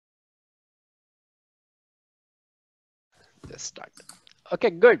just start.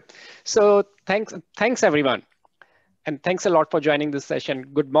 Okay, good. So thanks everyone. And thanks a lot for joining this session.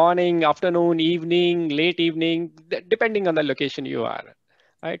 Good morning, afternoon, evening, late evening, depending on the location you are.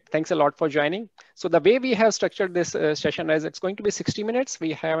 All right, thanks a lot for joining. So the way we have structured this session is it's going to be 60 minutes.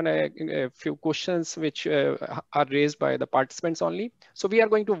 We have a few questions which are raised by the participants only. So we are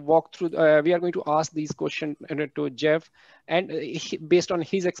going to walk through, we are going to ask these questions to Geoff, and based on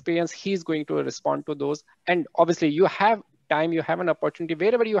his experience, he's going to respond to those. And obviously you have time, you have an opportunity,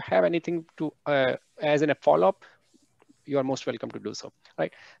 wherever you have anything to, as in a follow-up, you are most welcome to do so,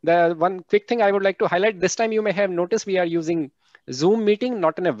 right? The one quick thing I would like to highlight, this time you may have noticed we are using Zoom meeting,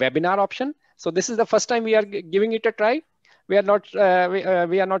 not in a webinar option. So this is the first time we are giving it a try. We are not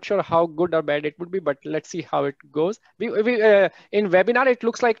we are not sure how good or bad it would be, but let's see how it goes. In webinar, it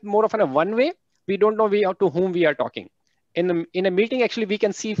looks like more of a one way. We don't know to whom we are talking. In a meeting, actually, we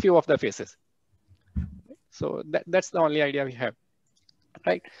can see few of the faces. So that's the only idea we have.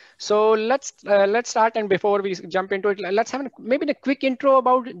 Right. So let's start. And before we jump into it, let's have maybe a quick intro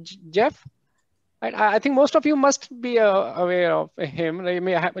about Geoff. Right. I think most of you must be aware of him.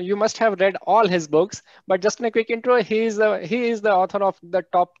 You must have read all his books. But just in a quick intro, he is the author of the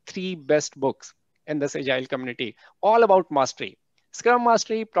top 3 best books in this Agile community, all about mastery, Scrum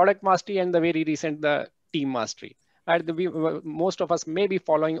mastery, product mastery, and the very recent the team mastery. Right. Most of us may be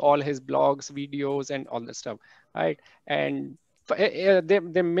following all his blogs, videos, and all that stuff. Right. And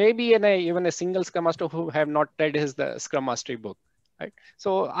there may be even a single Scrum Master who have not read the Scrum Mastery book, right?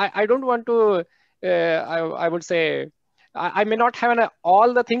 So I don't want to, I would say, I may not have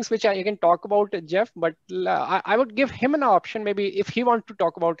all the things which I can talk about Geoff, but I would give him an option maybe if he wants to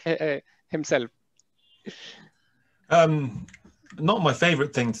talk about himself. Not my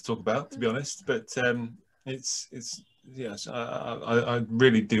favorite thing to talk about, to be honest, but it's yes, I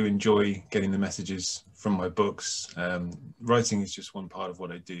really do enjoy getting the messages from my books. Writing is just one part of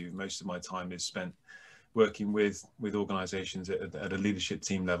what I do. Most of my time is spent working with organizations at a leadership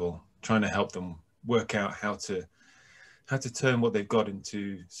team level, trying to help them work out how to turn what they've got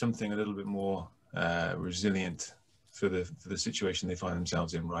into something a little bit more resilient for the situation they find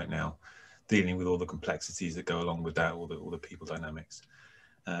themselves in right now, dealing with all the complexities that go along with that, all the people dynamics.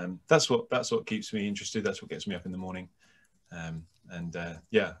 That's what keeps me interested. That's what gets me up in the morning.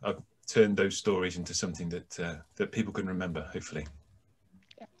 Yeah, I've turned those stories into something that people can remember, hopefully.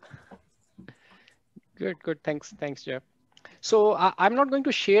 Good. Thanks, Geoff. So I'm not going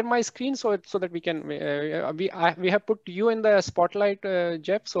to share my screen so that we can we have put you in the spotlight,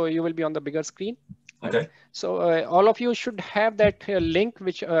 Geoff. So you will be on the bigger screen. Okay. Right? So all of you should have that link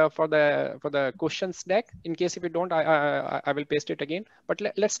which for the questions deck. In case if you don't, I will paste it again. But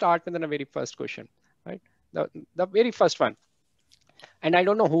let's start with the very first question, right? The very first one. And I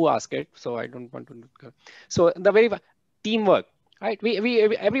don't know who asked it, so I don't want to go. So the very teamwork, right?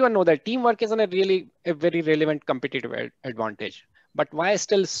 Everyone know that teamwork is a very relevant competitive advantage. But why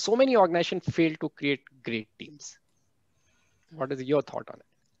still so many organizations fail to create great teams? What is your thought on it?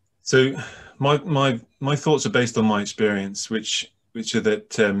 So my thoughts are based on my experience, which are that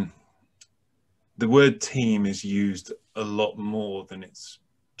the word team is used a lot more than it's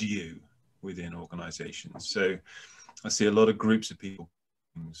due within organizations. So I see a lot of groups of people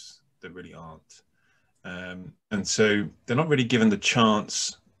that really aren't. And so they're not really given the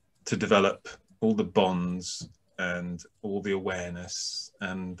chance to develop all the bonds and all the awareness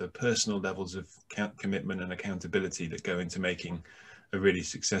and the personal levels of commitment and accountability that go into making a really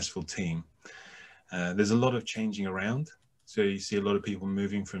successful team. There's a lot of changing around. So you see a lot of people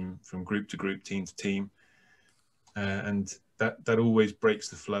moving from group to group, team to team. And that always breaks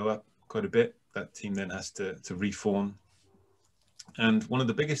the flow up quite a bit. That team then has to reform. And one of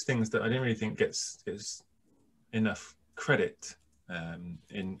the biggest things that I don't really think gets enough credit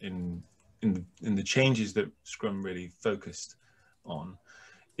in the changes that Scrum really focused on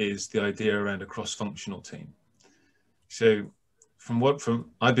is the idea around a cross-functional team. So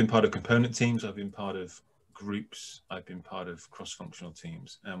I've been part of component teams, I've been part of groups, I've been part of cross-functional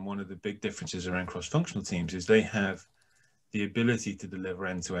teams. And one of the big differences around cross-functional teams is they have the ability to deliver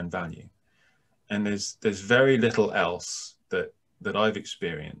end-to-end value. And there's very little else that I've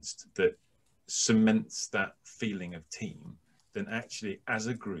experienced that cements that feeling of team than actually as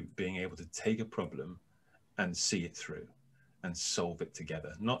a group being able to take a problem and see it through and solve it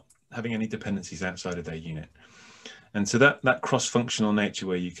together, not having any dependencies outside of their unit. And so that cross-functional nature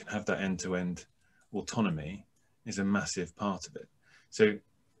where you can have that end-to-end autonomy is a massive part of it. So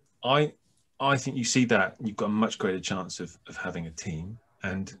I think you see that you've got a much greater chance of having a team.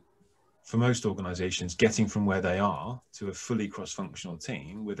 And for most organizations, getting from where they are to a fully cross-functional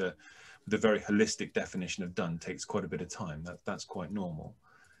team with the very holistic definition of done takes quite a bit of time. That's quite normal.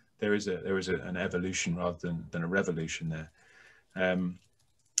 There is an evolution rather than a revolution there.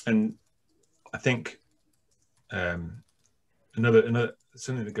 And I think another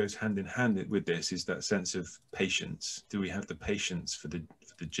something that goes hand in hand with this is that sense of patience. Do we have the patience for the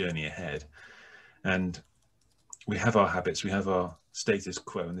journey ahead? And we have our habits, we have our status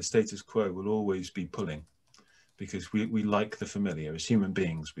quo, and the status quo will always be pulling, because we like the familiar. As human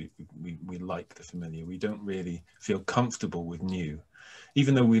beings, we like the familiar. We don't really feel comfortable with new.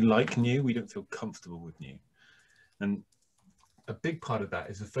 Even though we like new, we don't feel comfortable with new. And a big part of that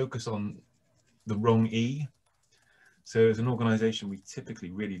is the focus on the wrong E. So as an organization, we typically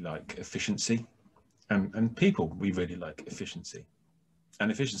really like efficiency, and people, we really like efficiency.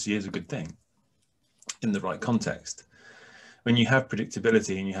 And efficiency is a good thing in the right context. When you have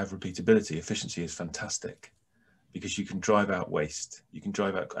predictability and you have repeatability, efficiency is fantastic, because you can drive out waste. You can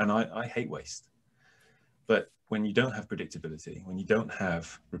drive out, and I hate waste. But when you don't have predictability, when you don't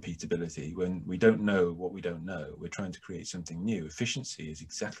have repeatability, when we don't know what we don't know, we're trying to create something new. Efficiency is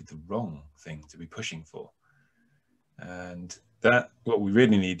exactly the wrong thing to be pushing for. And that, what we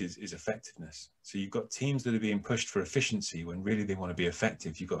really need is effectiveness. So you've got teams that are being pushed for efficiency when really they want to be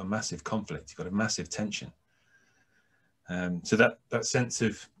effective. You've got a massive conflict, you've got a massive tension. So that sense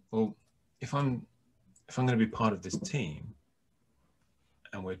of, well, if I'm going to be part of this team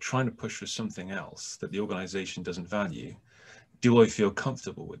and we're trying to push for something else that the organization doesn't value, do I feel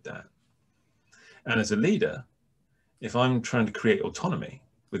comfortable with that? And as a leader, if I'm trying to create autonomy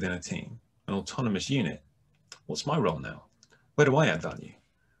within a team, an autonomous unit, what's my role now? Where do I add value?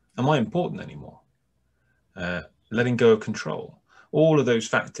 Am I important anymore? Letting go of control. All of those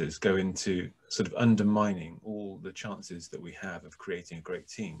factors go into sort of undermining all the chances that we have of creating a great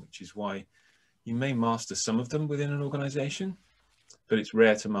team, which is why you may master some of them within an organization, but it's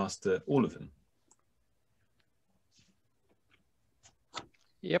rare to master all of them.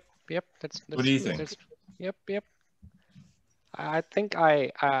 Yep. That's what do you true. think? Yep. I think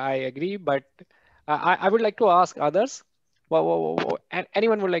I agree, but I would like to ask others. And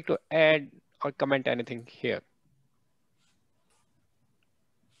anyone would like to add or comment anything here?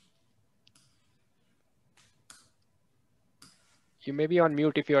 You may be on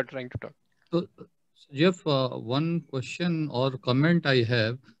mute if you are trying to talk. So, Geoff, one question or comment I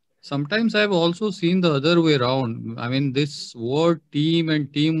have. Sometimes I've also seen the other way around. I mean, this word team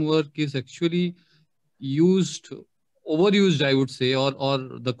and teamwork is actually overused, I would say, or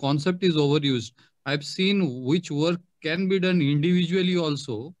the concept is overused. I've seen which work can be done individually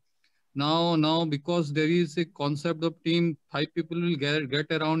also. Now, because there is a concept of team, 5 people will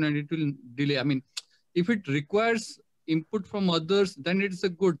get around and it will delay. I mean, if it requires input from others, then it's a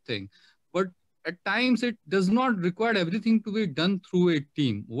good thing. But at times it does not require everything to be done through a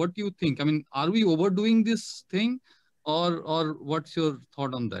team. What do you think? I mean, are we overdoing this thing, or what's your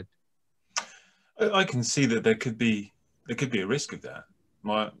thought on that? I can see that there could be a risk of that.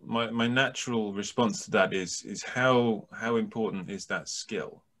 My natural response to that is how important is that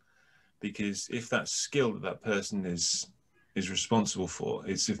skill? Because if that skill that person is responsible for,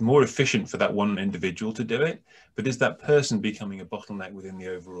 it's more efficient for that one individual to do it, but is that person becoming a bottleneck within the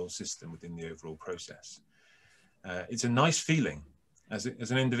overall system, within the overall process? It's a nice feeling as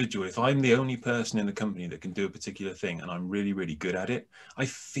an individual. If I'm the only person in the company that can do a particular thing and I'm really, really good at it, I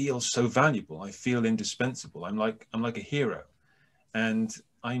feel so valuable. I feel indispensable. I'm like a hero. And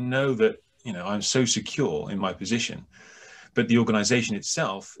I know that, I'm so secure in my position, but the organization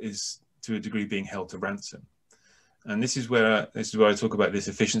itself is to a degree being held to ransom. And this is where I talk about this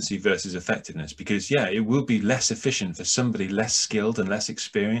efficiency versus effectiveness, because it will be less efficient for somebody less skilled and less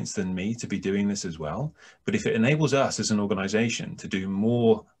experienced than me to be doing this as well. But if it enables us as an organization to do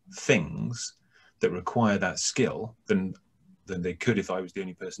more things that require that skill than they could if I was the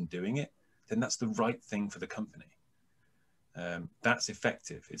only person doing it, then that's the right thing for the company. That's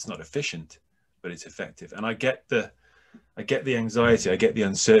effective. It's not efficient, but it's effective. And I get the anxiety, I get the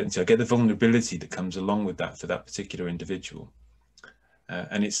uncertainty, I get the vulnerability that comes along with that for that particular individual.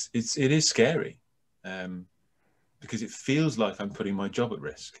 And it is scary because it feels like I'm putting my job at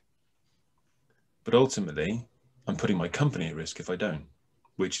risk. But ultimately, I'm putting my company at risk if I don't,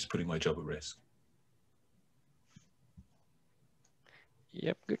 which is putting my job at risk.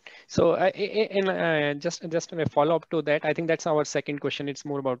 Yep, good. So, just in a follow up to that, I think that's our second question. It's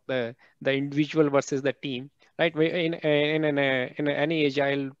more about the individual versus the team, right? In any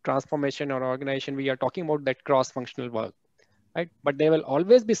agile transformation or organization, we are talking about that cross functional work, right? But there will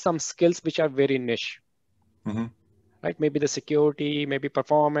always be some skills which are very niche, right? Maybe the security, maybe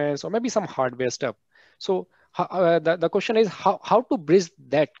performance, or maybe some hardware stuff. So, the question is how to bridge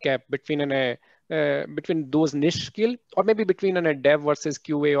that gap between between those niche skill, or maybe between a dev versus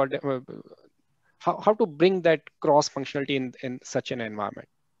QA, or how to bring that cross functionality in such an environment.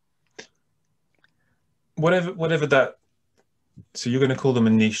 Whatever that, so you're going to call them a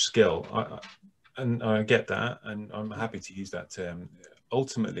niche skill, and I get that, and I'm happy to use that term.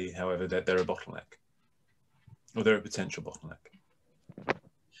 Ultimately, however, they're a bottleneck, or they're a potential bottleneck.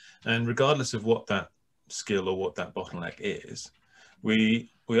 And regardless of what that skill or what that bottleneck is, we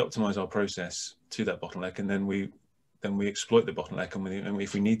optimize our process to that bottleneck, and then we exploit the bottleneck, and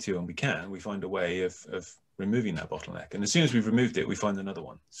if we need to, and we can, we find a way of removing that bottleneck. And as soon as we've removed it, we find another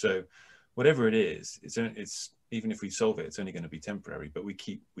one. So whatever it is, it's even if we solve it, it's only going to be temporary, but we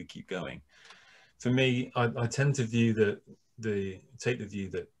keep going. For me, I tend to view take the view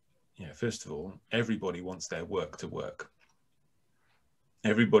that, first of all, everybody wants their work to work.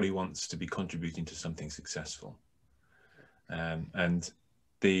 Everybody wants to be contributing to something successful. And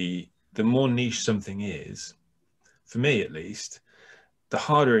the more niche something is, for me at least, the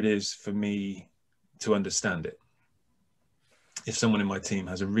harder it is for me to understand it. If someone in my team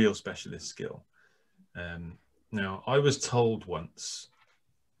has a real specialist skill. Now, I was told once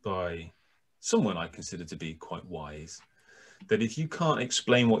by someone I consider to be quite wise, that if you can't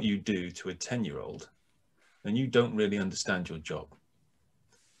explain what you do to a 10-year-old, then you don't really understand your job.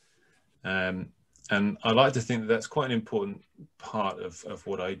 And I like to think that that's quite an important part of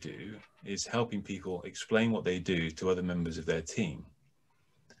what I do, is helping people explain what they do to other members of their team.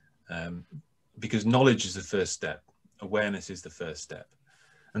 Because knowledge is the first step. Awareness is the first step.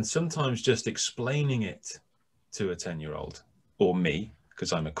 And sometimes just explaining it to a 10-year-old, or me,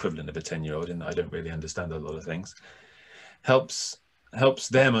 because I'm equivalent of a 10-year-old and I don't really understand a lot of things, helps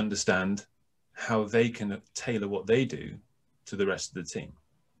them understand how they can tailor what they do to the rest of the team.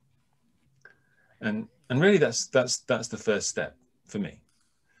 And really that's the first step for me.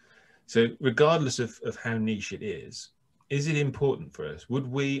 So regardless of how niche it is it important for us? Would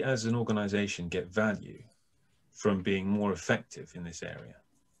we as an organization get value from being more effective in this area?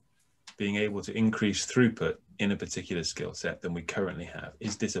 Being able to increase throughput in a particular skill set than we currently have?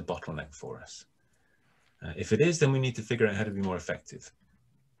 Is this a bottleneck for us? If it is, then we need to figure out how to be more effective.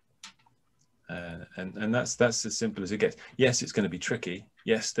 And that's as simple as it gets. Yes, it's going to be tricky.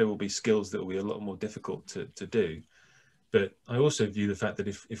 Yes, there will be skills that will be a lot more difficult to do. But I also view the fact that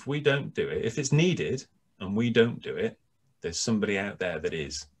if we don't do it, if it's needed and we don't do it, there's somebody out there that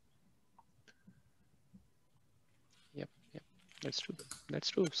is. Yep, that's true.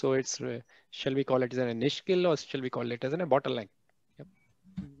 That's true. So it's, shall we call it as a niche skill, or shall we call it as a bottleneck? Yep,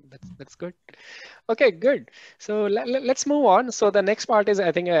 that's good. Okay, good. So let's move on. So the next part is,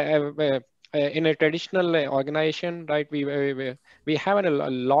 I think, in a traditional organization, right? We have a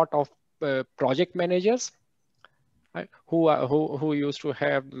lot of project managers, right, who used to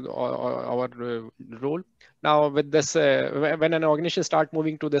have our role. Now with this, when an organization start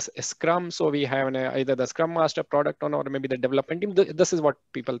moving to this Scrum, so we have either the Scrum Master, product owner, or maybe the development team. This is what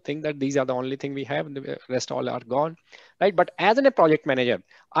people think, that these are the only thing we have, the rest all are gone, right? But as a project manager,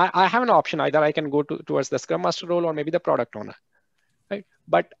 I have an option. Either I can go towards the Scrum Master role, or maybe the product owner, right?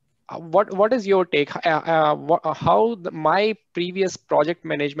 But what is your take? How my previous project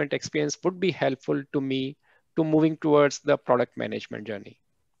management experience would be helpful to me to moving towards the product management journey?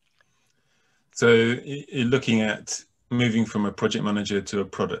 So you're looking at moving from a project manager to a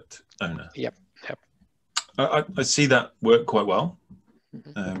product owner. Yep. I see that work quite well.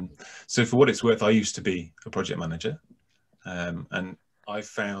 So for what it's worth, I used to be a project manager, and I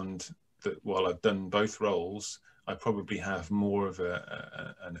found that while I've done both roles, I probably have more of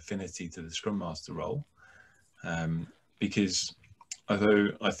an affinity to the Scrum Master role, because although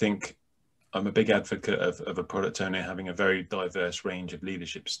I think I'm a big advocate of a product owner having a very diverse range of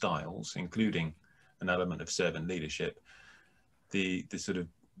leadership styles, including an element of servant leadership, the sort of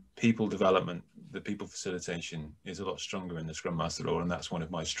people development, the people facilitation is a lot stronger in the Scrum Master role, and that's one of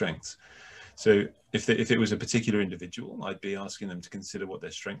my strengths. So if it was a particular individual, I'd be asking them to consider what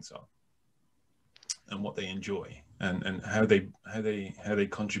their strengths are and what they enjoy, and how they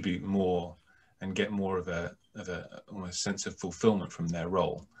contribute more and get more of a almost sense of fulfillment from their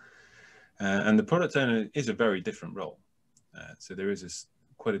role. And the product owner is a very different role. So there is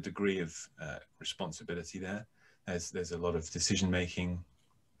quite a degree of responsibility there. There's a lot of decision-making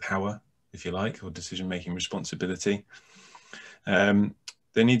power, if you like, or decision-making responsibility. They're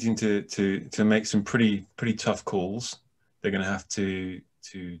needing to make some pretty tough calls. They're going to have to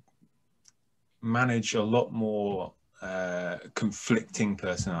manage a lot more conflicting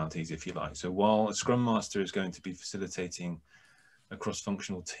personalities, if you like. So while a Scrum Master is going to be facilitating a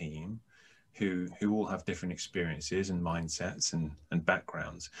cross-functional team, who all have different experiences and mindsets and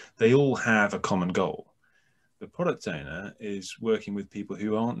backgrounds. They all have a common goal. The product owner is working with people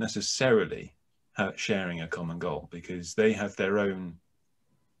who aren't necessarily sharing a common goal because they have their own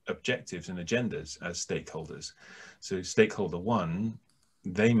objectives and agendas as stakeholders. So stakeholder one,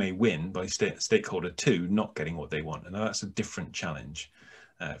 they may win by stakeholder two not getting what they want. And that's a different challenge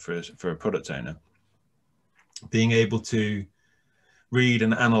for a product owner. Being able to read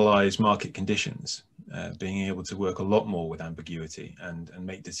and analyze market conditions, being able to work a lot more with ambiguity and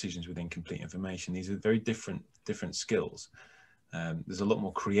make decisions with incomplete information. These are very different skills. There's a lot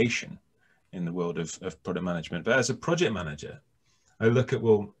more creation in the world of product management. But as a project manager, I look at,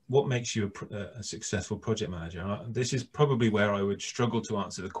 well, what makes you a successful project manager? This is probably where I would struggle to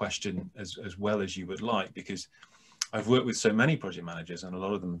answer the question as well as you would like, because I've worked with so many project managers and a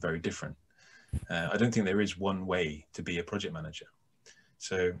lot of them are very different. I don't think there is one way to be a project manager.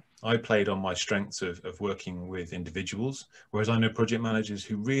 So I played on my strengths of working with individuals, whereas I know project managers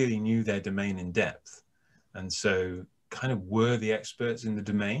who really knew their domain in depth. And so kind of were the experts in the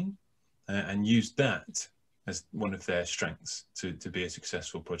domain and used that as one of their strengths to be a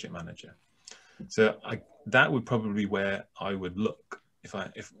successful project manager. So that would probably be where I would look.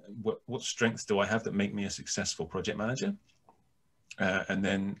 What strengths do I have that make me a successful project manager? And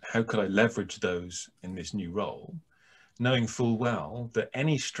then how could I leverage those in this new role, knowing full well that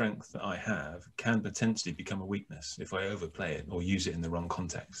any strength that I have can potentially become a weakness if I overplay it or use it in the wrong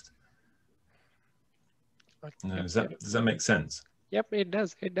context. Does that make sense? Yep, it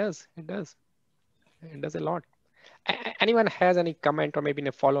does. It does a lot. Anyone has any comment or maybe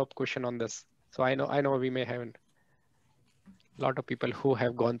a follow-up question on this? So I know we may have a lot of people who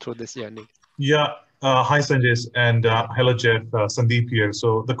have gone through this journey. Yeah. Hi, Sanjay, and hello, Geoff. Sandeep here.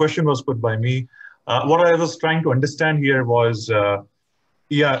 So the question was put by me. What I was trying to understand here was,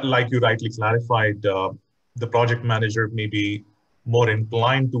 like you rightly clarified, the project manager may be more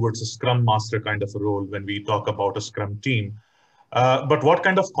inclined towards a Scrum Master kind of a role when we talk about a Scrum team. But what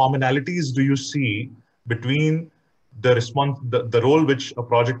kind of commonalities do you see between the role which a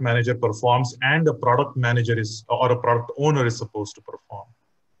project manager performs and a product manager or a product owner is supposed to perform?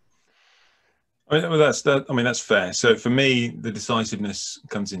 Well, that's fair. So for me, the decisiveness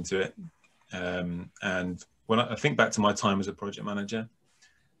comes into it. And when I think back to my time as a project manager,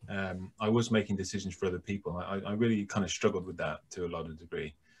 I was making decisions for other people. I really kind of struggled with that to a lot of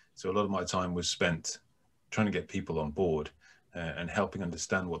degree. So a lot of my time was spent trying to get people on board and helping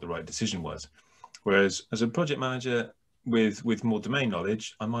understand what the right decision was. Whereas as a project manager with more domain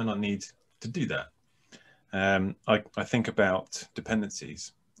knowledge, I might not need to do that. I think about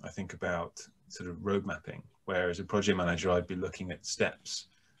dependencies. I think about sort of road mapping, where as a project manager, I'd be looking at steps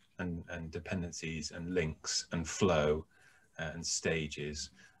and dependencies and links and flow and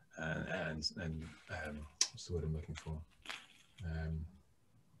stages and what's the word I'm looking for?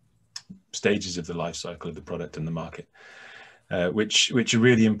 Stages of the life cycle of the product and the market, which are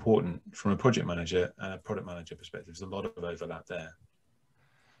really important from a project manager and a product manager perspective. There's a lot of overlap there.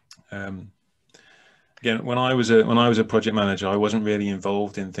 Again, when I was a project manager, I wasn't really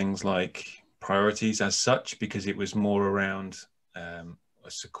involved in things like priorities as such, because it was more around a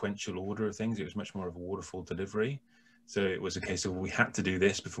sequential order of things. It was much more of a waterfall delivery. So it was a case of we had to do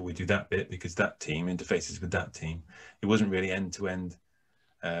this before we do that bit because that team interfaces with that team. It wasn't really end-to-end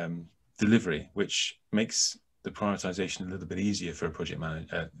delivery, which makes the prioritization a little bit easier for a project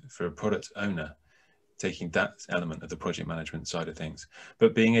manager, for a product owner, taking that element of the project management side of things.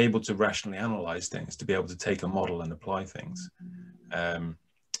 But being able to rationally analyze things, to be able to take a model and apply things.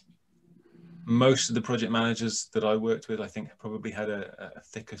 Most of the project managers that I worked with, I think, probably had a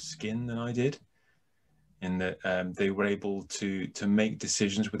thicker skin than I did, in that they were able to make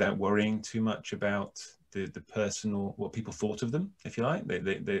decisions without worrying too much about the personal, what people thought of them, if you like.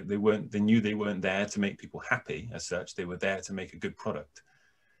 They knew they weren't there to make people happy as such. They were there to make a good product.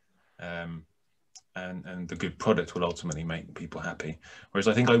 And the good product will ultimately make people happy. Whereas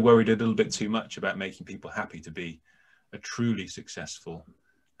I think I worried a little bit too much about making people happy to be a truly successful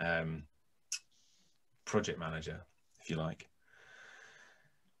project manager, if you like.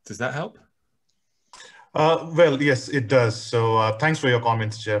 Does that help? Well, yes, it does. So thanks for your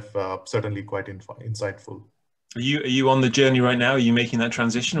comments, Geoff. Certainly quite insightful. Are you on the journey right now? Are you making that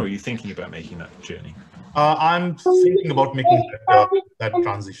transition, or are you thinking about making that journey? I'm thinking about making that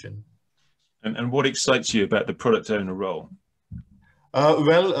transition. And what excites you about the product owner role?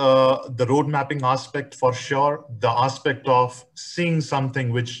 The road mapping aspect for sure. The aspect of seeing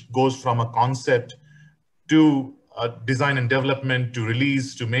something which goes from a concept to design and development, to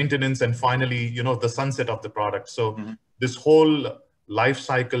release, to maintenance, and finally, the sunset of the product. So this whole life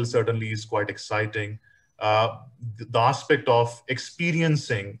cycle certainly is quite exciting. The aspect of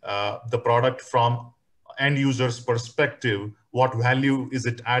experiencing the product from end user's perspective, what value is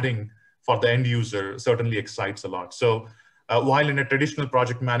it adding for the end user, certainly excites a lot. So while in a traditional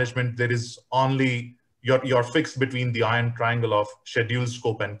project management, there is only you're fixed between the iron triangle of schedule,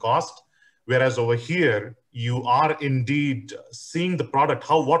 scope, and cost. Whereas over here, you are indeed seeing the product.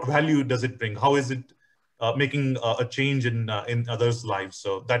 What value does it bring? How is it making a change in others' lives?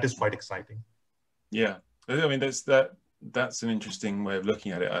 So that is quite exciting. Yeah, I mean that's an interesting way of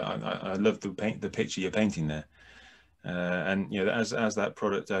looking at it. I love the picture you're painting there, and you know, as that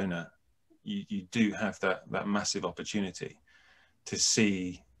product owner, you do have that massive opportunity to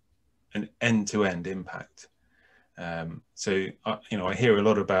see an end-to-end impact. So you know, I hear a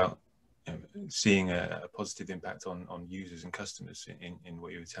lot about seeing a positive impact on users and customers in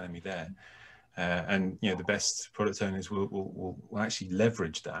what you were telling me there, and you know, the best product owners will actually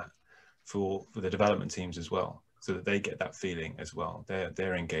leverage that for the development teams as well, so that they get that feeling as well.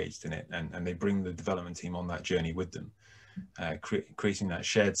 They're engaged in it, and they bring the development team on that journey with them, creating that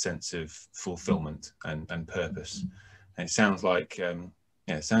shared sense of fulfillment and purpose. And it sounds like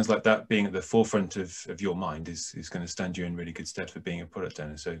it sounds like that being at the forefront of your mind is going to stand you in really good stead for being a product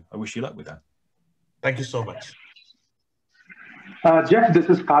owner. So I wish you luck with that. Thank you so much. Geoff, this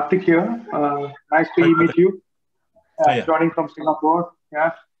is Karthik here. Nice to meet you. Yeah. Joining from Singapore.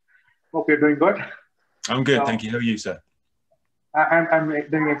 Yeah. Hope you're doing good. I'm good, thank you. How are you, sir? I'm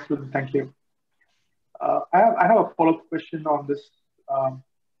doing excellent, thank you. I have a follow-up question on this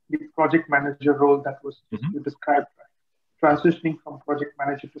the project manager role that was you described, transitioning from project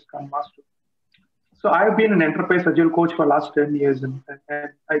manager to Scrum Master. So I've been an enterprise agile coach for the last 10 years, and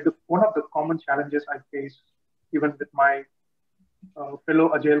one of the common challenges I face, even with my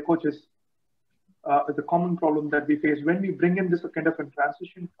fellow agile coaches, the common problem that we face when we bring in this kind of a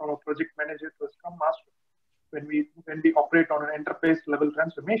transition from a project manager to a Scrum Master, when we operate on an enterprise level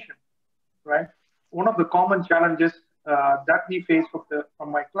transformation, right? One of the common challenges that we face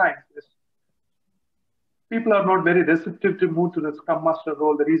from my clients is people are not very receptive to move to the Scrum Master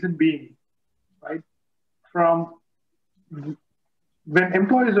role. The reason being, right, from when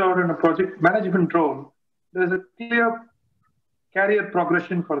employees are in a project management role, there's a clear career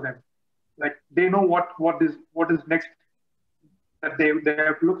progression for them. Like they know what is next that they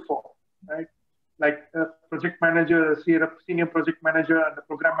have to look for, right? Like a project manager, a senior project manager, and a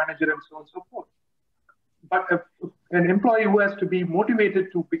program manager, and so on and so forth. But an employee who has to be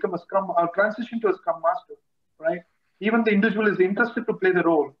motivated to become a Scrum or transition to a Scrum Master, right? Even the individual is interested to play the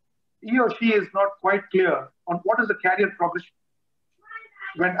role. He or she is not quite clear on what is the career progression.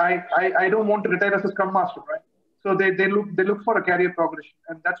 When I don't want to retire as a Scrum Master, right? So they look for a career progression,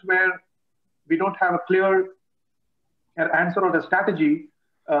 and that's where we don't have a clear answer or a strategy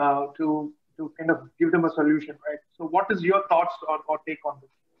to kind of give them a solution, right? So what is your thoughts or take on this?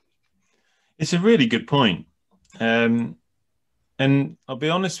 It's a really good point. And I'll be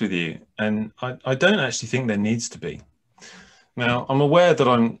honest with you, and I don't actually think there needs to be. Now, I'm aware that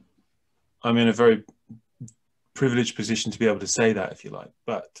I'm in a very privileged position to be able to say that, if you like,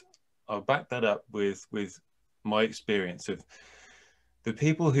 but I'll back that up with my experience of the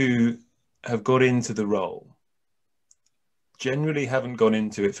people who have got into the role generally haven't gone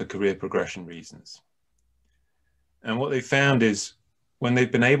into it for career progression reasons. And what they found is when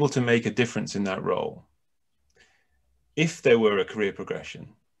they've been able to make a difference in that role, if there were a career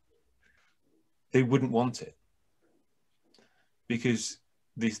progression, they wouldn't want it, because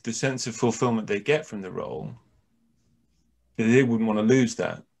the sense of fulfillment they get from the role, they wouldn't want to lose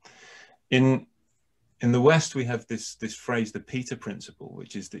that. In the West, we have this phrase, the Peter principle,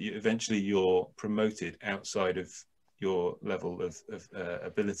 which is that eventually you're promoted outside of your level of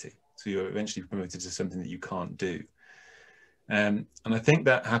ability. So you're eventually promoted to something that you can't do. And I think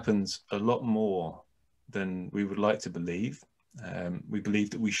that happens a lot more than we would like to believe. We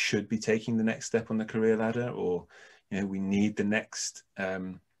believe that we should be taking the next step on the career ladder, or we need the next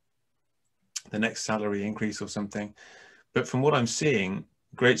salary increase or something. But from what I'm seeing,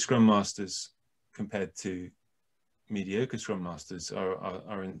 great Scrum Masters compared to mediocre Scrum Masters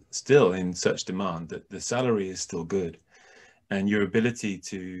are still in such demand that the salary is still good, and your ability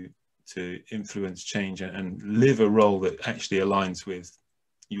to influence change and live a role that actually aligns with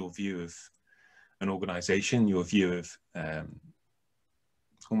your view of an organization, your view of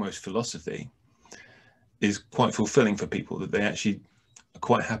almost philosophy, is quite fulfilling for people, that they actually are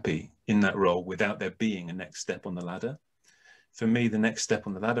quite happy in that role without there being a next step on the ladder. For me, the next step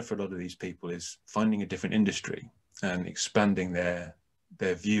on the ladder for a lot of these people is finding a different industry and expanding their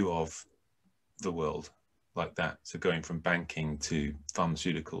view of the world like that. So going from banking to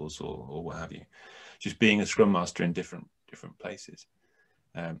pharmaceuticals or what have you, just being a Scrum Master in different places.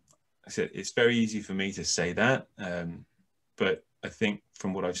 I said it's very easy for me to say that, but I think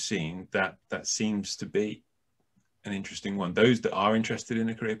from what I've seen, that seems to be an interesting one. Those that are interested in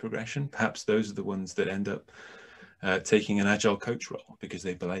a career progression, perhaps those are the ones that end up taking an agile coach role because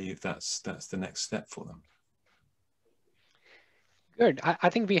they believe that's the next step for them. Good. I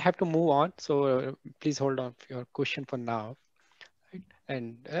think we have to move on. So please hold on for your question for now. Right?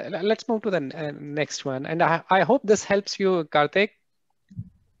 And let's move to the next one. And I hope this helps you, Karthik.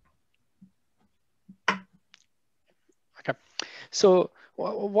 Okay. So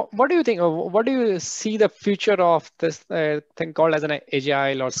what do you think? What do you see the future of this thing called as an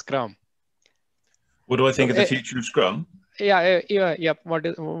Agile or Scrum? What do I think of the future of Scrum? Yeah. What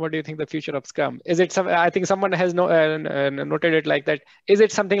do you think the future of Scrum? Is it some? I think someone has noted it like that. Is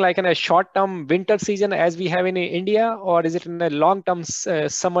it something like in a short-term winter season as we have in India, or is it in a long-term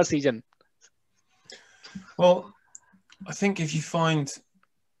summer season? Well, I think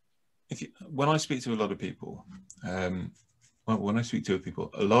when I speak to a lot of people,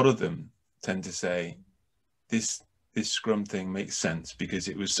 a lot of them tend to say this Scrum thing makes sense because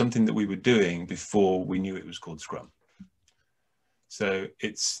it was something that we were doing before we knew it was called Scrum. So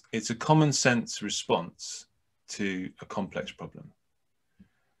it's a common sense response to a complex problem.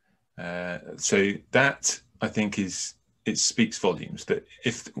 So that I think it speaks volumes that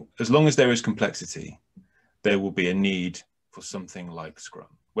as long as there is complexity, there will be a need for something like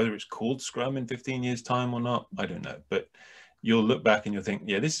Scrum. Whether it's called Scrum in 15 years' time or not, I don't know. But you'll look back and you'll think,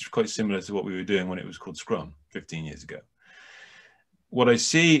 yeah, this is quite similar to what we were doing when it was called Scrum 15 years ago. What I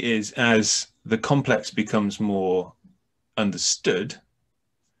see is as the complex becomes more understood,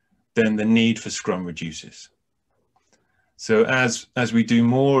 then the need for Scrum reduces. So as we do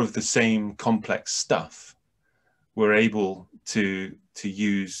more of the same complex stuff, we're able to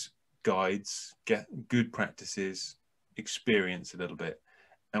use guides, get good practices, experience a little bit,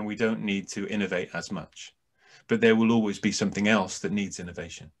 and we don't need to innovate as much. But there will always be something else that needs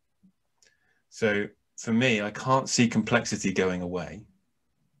innovation. So for me, I can't see complexity going away.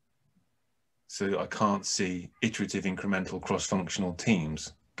 So I can't see iterative, incremental, cross-functional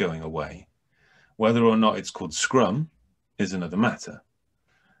teams going away. Whether or not it's called Scrum is another matter.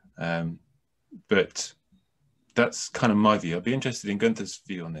 But that's kind of my view. I'd be interested in Gunther's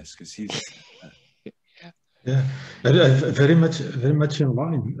view on this because he's... Yeah, very much in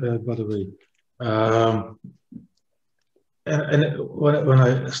line, by the way. And when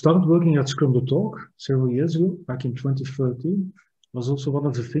I started working at Scrum the Talk several years ago, back in 2013, was also one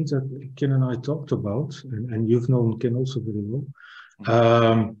of the things that Ken and I talked about, and you've known Ken also very well.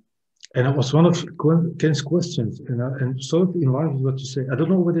 And it was one of Ken's questions, and sort of in line with what you say. I don't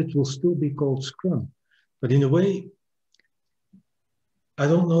know whether it will still be called Scrum, but in a way, I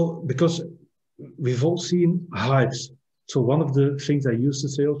don't know, because we've all seen hypes. So one of the things I used to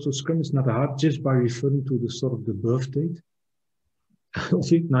say also, Scrum is not a hype just by referring to the sort of the birth date. I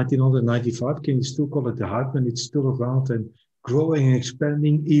think 1995, can you still call it a hype when it's still around and growing and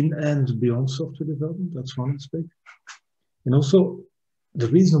expanding in and beyond software development? That's one aspect. And also, the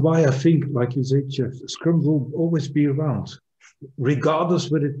reason why I think, like you said, Geoff, Scrum will always be around, regardless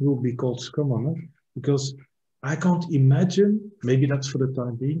whether it will be called Scrum or not, because I can't imagine, maybe that's for the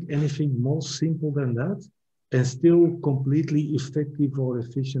time being, anything more simple than that and still completely effective or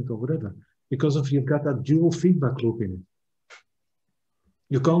efficient or whatever, because if you've got that dual feedback loop in it.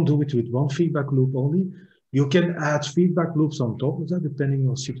 You can't do it with one feedback loop only. You can add feedback loops on top of that, depending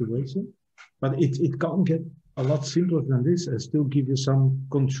on situation, but it can't get a lot simpler than this and still give you some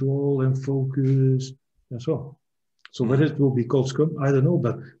control and focus and so on. So whether it will be called Scrum, I don't know,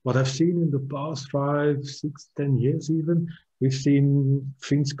 but what I've seen in the past 5, 6, 10 years even, we've seen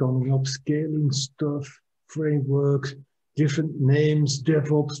things coming up, scaling stuff, frameworks, different names,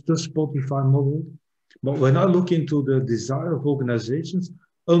 DevOps, the Spotify model. But when I look into the desire of organizations,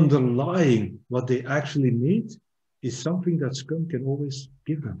 underlying what they actually need is something that Scrum can always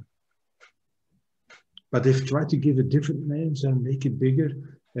give them. But they've tried to give it different names and make it bigger.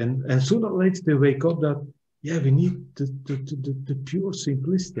 And sooner or later they wake up that, yeah, we need the pure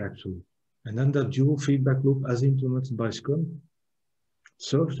simplicity actually. And then that dual feedback loop as implemented by Scrum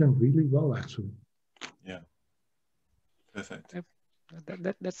serves them really well actually. Yeah, perfect.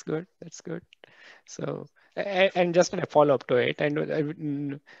 That's good. That's good. So, and just a follow up to it,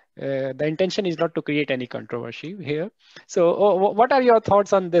 and the intention is not to create any controversy here. So, what are your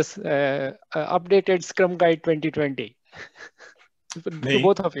thoughts on this updated Scrum Guide 2020? To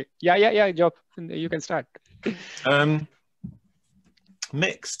both of you. Yeah, Geoff, you can start.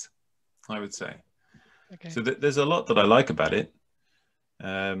 Mixed, I would say. Okay. So there's a lot that I like about it.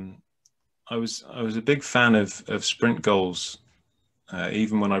 I was a big fan of sprint goals.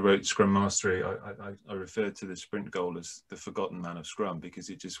 Even when I wrote Scrum Mastery, I referred to the sprint goal as the forgotten man of Scrum, because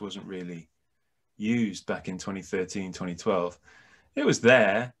it just wasn't really used back in 2013, 2012. It was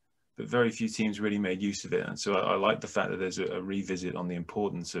there, but very few teams really made use of it. And so I like the fact that there's a revisit on the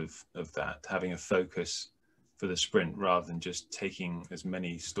importance of that, having a focus for the sprint rather than just taking as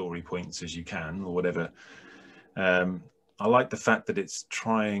many story points as you can or whatever. I like the fact that it's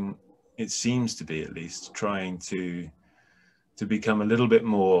trying, it seems to be at least, trying to become a little bit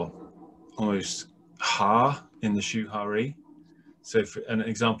more almost ha in the shuhari. So for an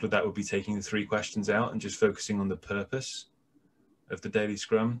example of that would be taking the 3 questions out and just focusing on the purpose of the daily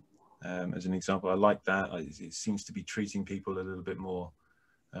scrum. As an example, I like that. It seems to be treating people a little bit more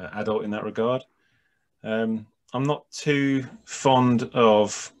adult in that regard. I'm not too fond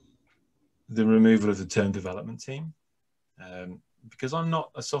of the removal of the term development team, because I'm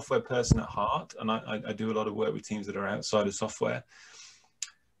not a software person at heart, and I do a lot of work with teams that are outside of software.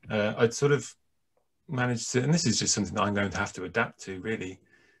 I'd sort of managed to, and this is just something that I'm going to have to adapt to really,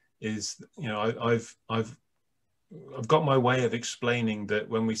 is, you know, I've got my way of explaining that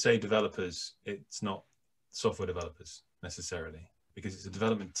when we say developers, it's not software developers necessarily, because it's a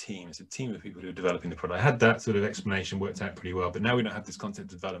development team. It's a team of people who are developing the product. I had that sort of explanation worked out pretty well, but now we don't have this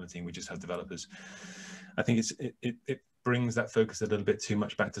concept of development team. We just have developers. I think it brings that focus a little bit too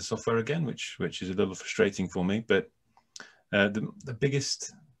much back to software again, which is a little frustrating for me. But the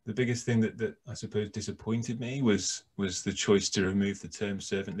biggest thing that I suppose disappointed me was the choice to remove the term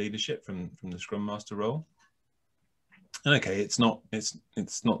servant leadership from the Scrum Master role. And okay, it's not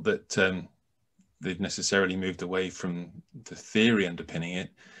that they've necessarily moved away from the theory underpinning it,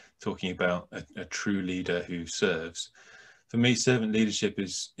 talking about a true leader who serves. For me, servant leadership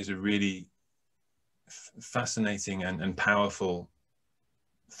is a really fascinating and powerful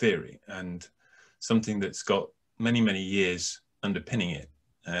theory, and something that's got many, many years underpinning it.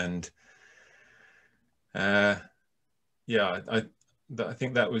 And yeah, I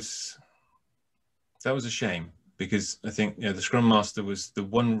think that was a shame, because I think, you know, the Scrum Master was the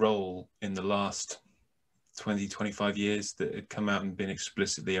one role in the last 20, 25 years that had come out and been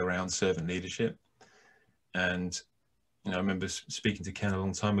explicitly around servant leadership. And, you know, I remember speaking to Ken a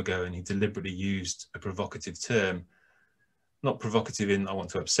long time ago, and he deliberately used a provocative term, not provocative in I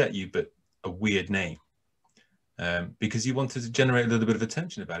want to upset you, but a weird name, because he wanted to generate a little bit of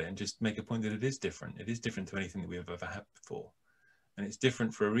attention about it and just make a point that it is different. It is different to anything that we've ever had before. And it's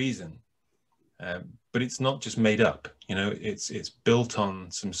different for a reason. But it's not just made up, you know, it's built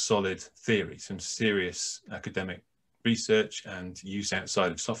on some solid theory, some serious academic research and use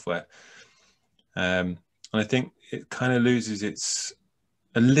outside of software. And I think it kind of loses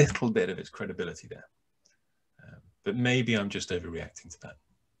a little bit of its credibility there. But maybe I'm just overreacting to that.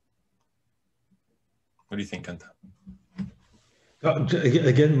 What do you think, Gunther?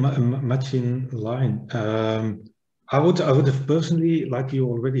 Again, much in line. I would have personally, like you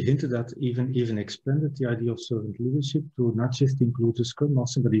already hinted at, even expanded the idea of servant leadership to not just include the Scrum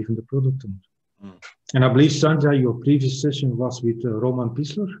Master, but even the product owner. And I believe, Sanjay, your previous session was with Roman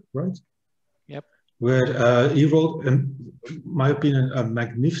Pisler, right? Yep. Where he wrote, in my opinion, a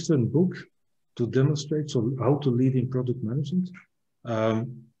magnificent book to demonstrate how to lead in product management,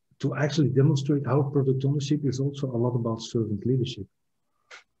 to actually demonstrate how product ownership is also a lot about servant leadership.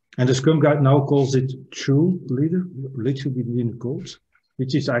 And the Scrum Guide now calls it true leader, literally between quotes,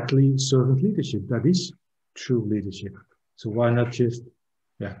 which is actually servant leadership. That is true leadership. So why not just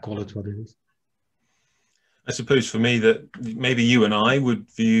call it what it is? I suppose for me that maybe you and I would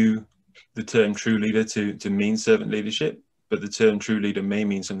view the term true leader to mean servant leadership, but the term true leader may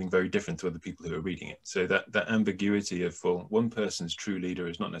mean something very different to other people who are reading it. So that ambiguity of, well, one person's true leader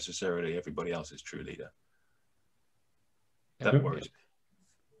is not necessarily everybody else's true leader. That worries me.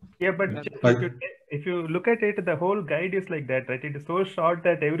 Yeah, but if you look at it, the whole guide is like that, right? It is so short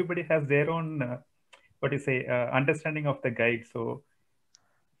that everybody has their own, understanding of the guide. So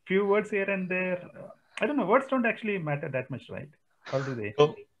few words here and there. I don't know. Words don't actually matter that much, right? Or do they?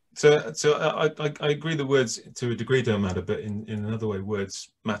 Well, so I agree the words to a degree don't matter, but in another way,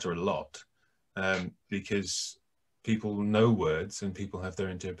 words matter a lot, because people know words and people have their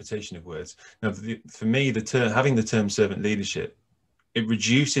interpretation of words. Now, for me, having the term servant leadership, it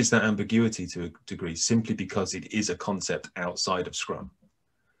reduces that ambiguity to a degree simply because it is a concept outside of Scrum.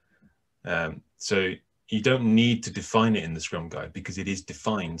 So you don't need to define it in the Scrum Guide because it is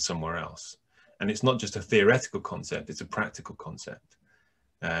defined somewhere else. And it's not just a theoretical concept, it's a practical concept.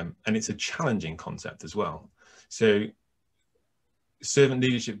 And it's a challenging concept as well. So servant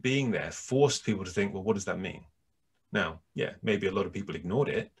leadership being there forced people to think, well, what does that mean? Now, yeah, maybe a lot of people ignored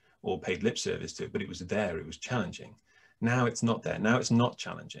it or paid lip service to it, but it was there, it was challenging. Now it's not there, now it's not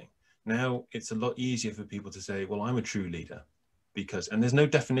challenging. Now it's a lot easier for people to say, well, I'm a true leader, because, and there's no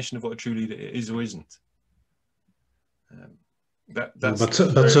definition of what a true leader is or isn't. But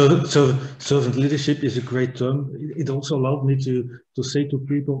servant leadership is a great term. It also allowed me to say to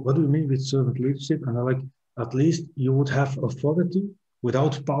people, what do you mean with servant leadership? And I like, at least you would have authority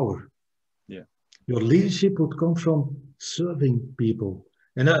without power. Yeah. Your leadership would come from serving people.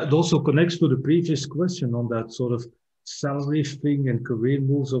 And that also connects to the previous question on that sort of salary thing and career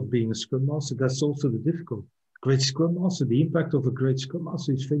moves of being a Scrum Master. That's also the difficult. Great Scrum Master, the impact of a great Scrum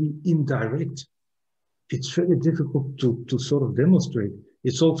Master is very indirect. It's very difficult to sort of demonstrate.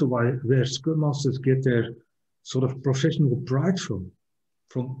 It's also where Scrum Masters get their sort of professional pride from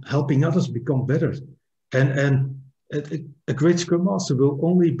helping others become better. And a great Scrum Master will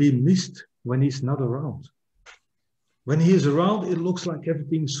only be missed when he's not around. When he is around, it looks like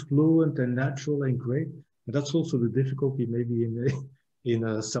everything's fluent and natural and great. And that's also the difficulty maybe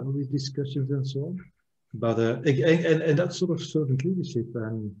in salary discussions and so on. But and that sort of servant leadership.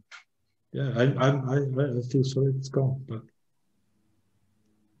 And yeah, I feel sorry it's gone. But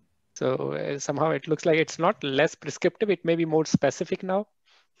so somehow it looks like it's not less prescriptive. It may be more specific now.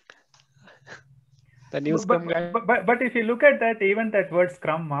 The new Scrum guy. But if you look at that, even that word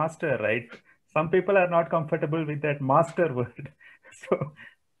Scrum Master, right? Some people are not comfortable with that master word. So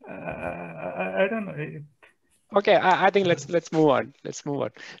I don't know. Okay, I think let's move on. Let's move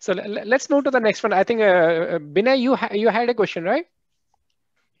on. So let's move to the next one. I think Binay, you had a question, right?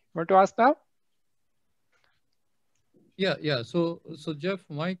 Want to ask now? Yeah. So Geoff,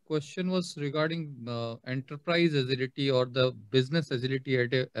 my question was regarding enterprise agility or the business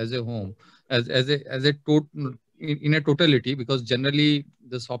agility as a home, as a total in a totality, because generally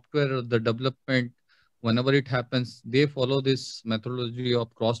the software or the development, whenever it happens, they follow this methodology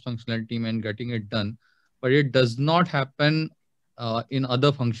of cross-functional team and getting it done, but it does not happen in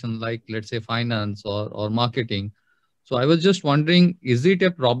other functions like, let's say, finance or marketing. So I was just wondering, is it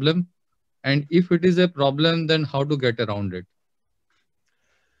a problem? And if it is a problem, then how to get around it?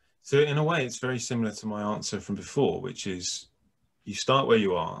 So in a way, it's very similar to my answer from before, which is you start where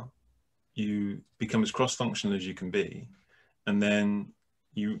you are, you become as cross-functional as you can be, and then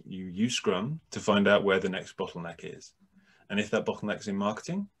you use Scrum to find out where the next bottleneck is. And if that bottleneck is in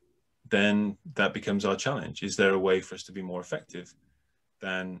marketing, then that becomes our challenge. Is there a way for us to be more effective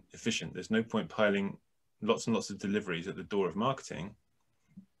than efficient? There's no point piling lots and lots of deliveries at the door of marketing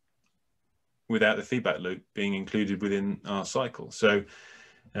without the feedback loop being included within our cycle. So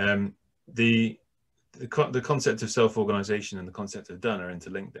the concept of self-organization and the concept of done are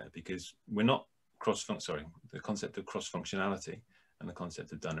interlinked there, because we're not the concept of cross-functionality and the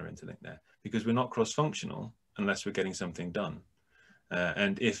concept of done are interlinked there, because we're not cross-functional unless we're getting something done.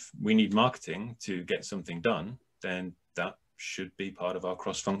 And if we need marketing to get something done, then that should be part of our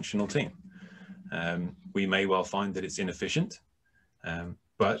cross-functional team. We may well find that it's inefficient,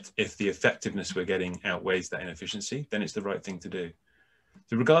 but if the effectiveness we're getting outweighs that inefficiency, then it's the right thing to do.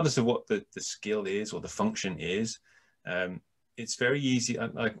 So regardless of what the skill is or the function is, it's very easy.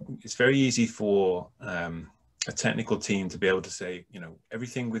 It's very easy for a technical team to be able to say,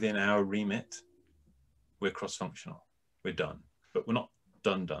 everything within our remit, we're cross-functional, we're done, but we're not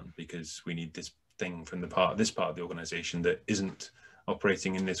done because we need this thing from this part of the organization that isn't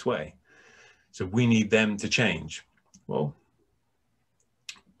operating in this way. So we need them to change. Well,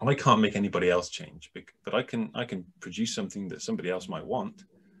 I can't make anybody else change, but I can produce something that somebody else might want.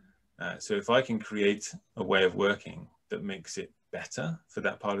 So if I can create a way of working that makes it better for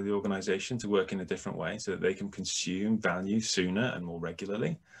that part of the organization to work in a different way so that they can consume value sooner and more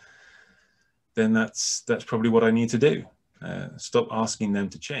regularly, then that's probably what I need to do. Stop asking them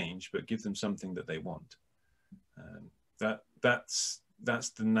to change, but give them something that they want. That's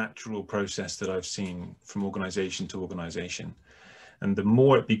the natural process that I've seen from organization to organization. And the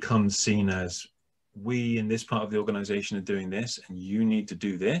more it becomes seen as we in this part of the organization are doing this and you need to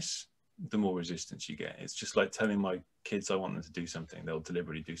do this, the more resistance you get. It's just like telling my kids I want them to do something. They'll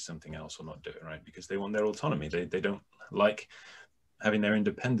deliberately do something else or not do it, right? Because they want their autonomy. They don't like having their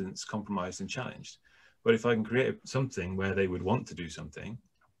independence compromised and challenged. But if I can create something where they would want to do something,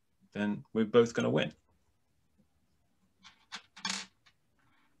 then we're both going to win.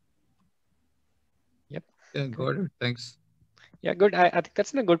 Yep. Yeah, got it. Thanks. Yeah, good. I think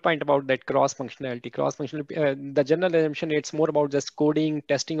that's a good point about that cross-functionality. The general assumption, it's more about just coding,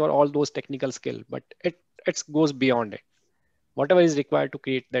 testing, or all those technical skill, but it goes beyond it. Whatever is required to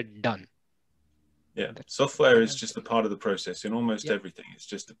create that done. Yeah, software is just a part of the process in almost everything. It's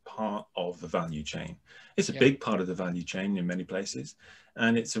just a part of the value chain. It's a big part of the value chain in many places,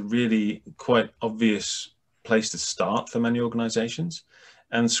 and it's a really quite obvious place to start for many organizations.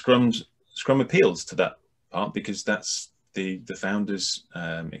 And Scrum appeals to that part because that's the founder's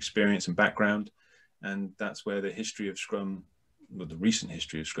experience and background, and that's where the history of Scrum, well, the recent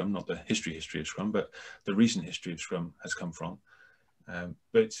history of Scrum, not the history of Scrum, but the recent history of Scrum has come from.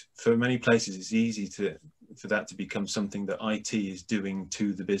 But for many places, it's easy for that to become something that IT is doing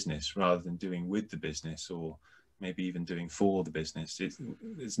to the business rather than doing with the business, or maybe even doing for the business. There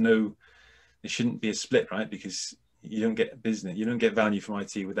shouldn't be a split, right? Because you don't get value from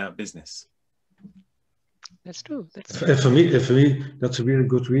IT without business. That's true. For me, that's a really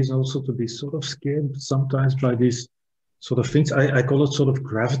good reason also to be sort of scared sometimes by these sort of things. I call it sort of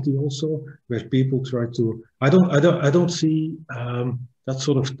gravity also, where people try to. I don't see that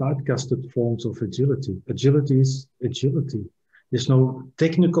sort of typecasted forms of agility. Agility is agility. There's no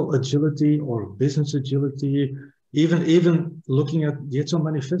technical agility or business agility. Even looking at the Agile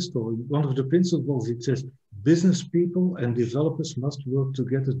Manifesto, one of the principles, it says business people and developers must work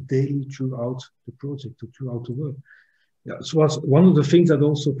together daily throughout the project, throughout the work. Yeah, so one of the things that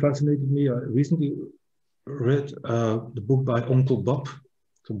also fascinated me. I recently read the book by Uncle Bob,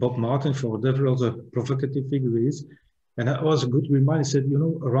 so Bob Martin, for whatever other provocative figure he is. And that was a good reminder. He said,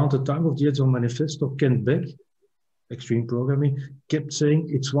 around the time of the Agile Manifesto, Ken Beck, extreme programming, kept saying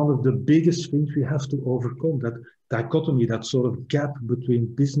it's one of the biggest things we have to overcome, that dichotomy, that sort of gap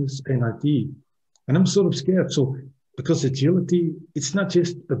between business and IT. And I'm sort of scared. So, because agility, it's not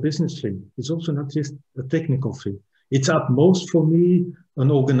just a business thing. It's also not just a technical thing. It's at most for me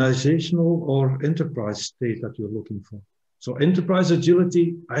an organizational or enterprise state that you're looking for. So enterprise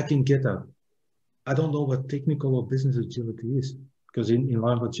agility, I can get at. I don't know what technical or business agility is, because in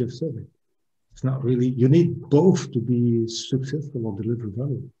line with what Geoff said, it's not really, you need both to be successful or deliver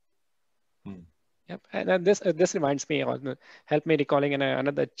value. Yep, and this reminds me, or help me recalling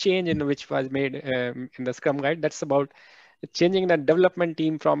another change in which was made in the Scrum Guide. That's about changing the development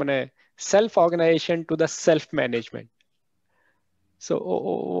team from a self-organization to the self-management. So,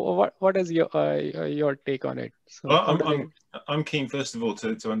 what is your take on it? So, well, I'm keen, first of all,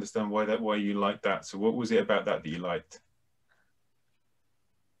 to understand why you like that. So, what was it about that you liked?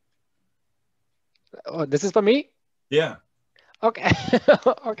 Oh, this is for me? Yeah. Okay.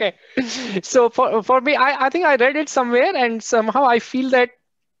 Okay. So for me, I think I read it somewhere, and somehow I feel that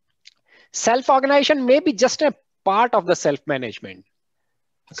self-organization may be just a part of the self-management.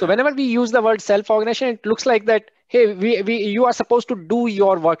 Okay. So whenever we use the word self-organization, it looks like that, hey, you are supposed to do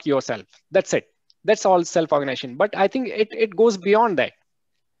your work yourself. That's it. That's all self-organization. But I think it goes beyond that.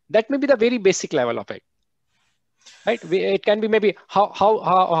 That may be the very basic level of it. Right? It can be maybe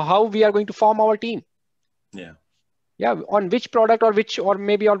how we are going to form our team. Yeah. Yeah, on which product or with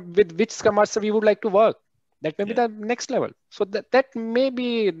which Scrum Master we would like to work. That may be the next level. So that may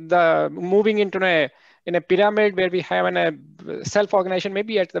be the moving into in a pyramid where we have a self-organization,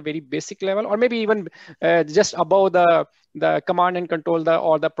 maybe at the very basic level, or maybe even just above the command and control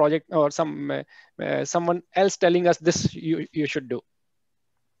or the project, or someone else telling us this you should do.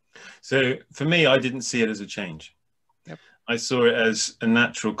 So for me, I didn't see it as a change. Yep. I saw it as a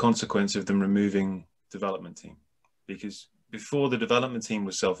natural consequence of them removing development team. Because before, the development team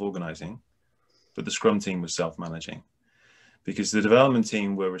was self-organizing, but the Scrum team was self-managing. Because the development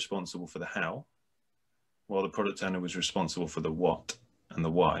team were responsible for the how, while the product owner was responsible for the what and the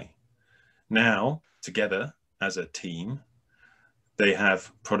why. Now, together as a team, they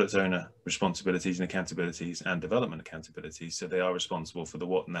have product owner responsibilities and accountabilities and development accountabilities. So they are responsible for the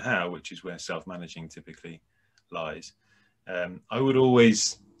what and the how, which is where self-managing typically lies.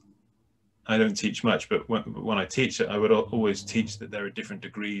 I don't teach much, but when I teach it, I would always teach that there are different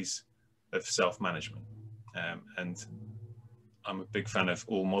degrees of self-management. And I'm a big fan of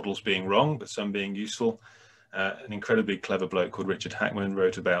all models being wrong, but some being useful. An incredibly clever bloke called Richard Hackman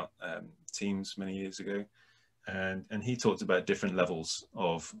wrote about teams many years ago. And he talked about different levels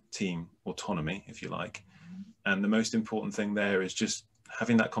of team autonomy, if you like. And the most important thing there is just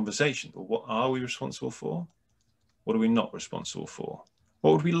having that conversation. Well, what are we responsible for? What are we not responsible for?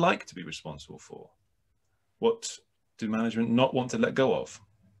 What would we like to be responsible for? What do management not want to let go of?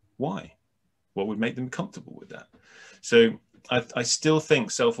 Why? What would make them comfortable with that? So I still think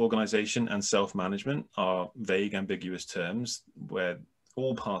self-organization and self-management are vague, ambiguous terms where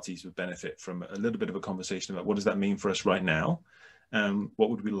all parties would benefit from a little bit of a conversation about what does that mean for us right now? What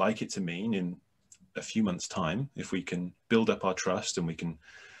would we like it to mean in a few months' time if we can build up our trust and we can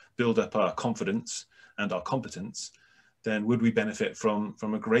build up our confidence and our competence? Then would we benefit from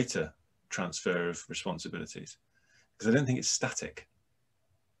a greater transfer of responsibilities, because I don't think it's static.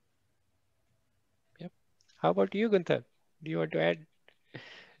 Yep. How about you, Gunther? Do you want to add?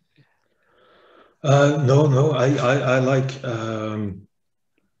 No. I like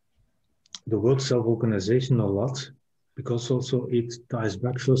the word self-organization a lot, because also it ties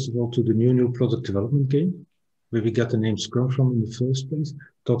back, first of all, to the new product development game, where we got the name Scrum from in the first place.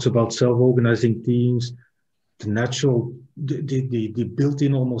 Talks about self-organizing teams, the natural, the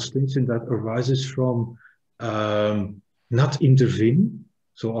built-in almost tension that arises from not intervening,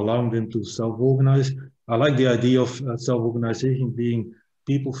 so allowing them to self-organize. I like the idea of self-organization being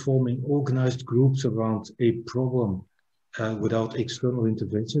people forming organized groups around a problem without external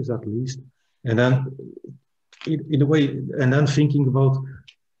interventions, at least. And then, in a way, and then thinking about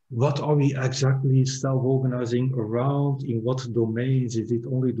what are we exactly self-organizing around, in what domains? Is it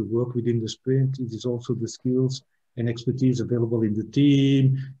only the work within the sprint? Is it also the skills and expertise available in the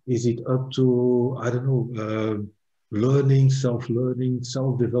team? Is it up to, I don't know, learning, self-learning,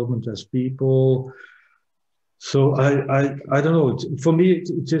 self-development as people? So I don't know. For me, it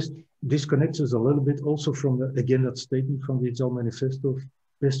just disconnects us a little bit also from, again, that statement from the Agile Manifesto,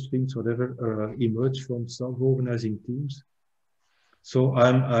 best things, whatever, emerge from self-organizing teams. So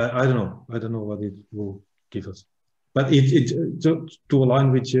I don't know what it will give us, but to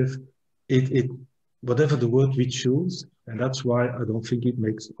align with Geoff, whatever the word we choose, and that's why I don't think it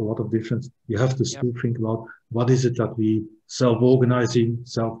makes a lot of difference. You have to still think about what is it that we self-organizing,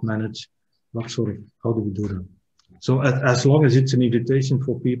 self-manage, how do we do that? So as long as it's an invitation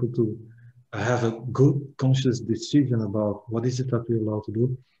for people to have a good conscious decision about what is it that we're allowed to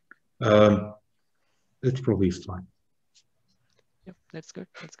do, it's probably fine. Yep, that's good.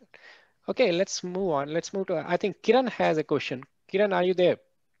 That's good. Okay, let's move on. Let's move to, I think Kiran has a question. Kiran, are you there?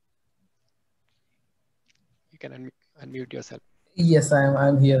 You can unmute yourself. Yes,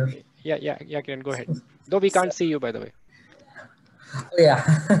 I'm here. Yeah, Kiran, go ahead. Though we can't see you, by the way. Yeah,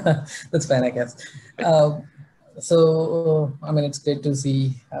 that's fine, I guess. So, I mean, it's great to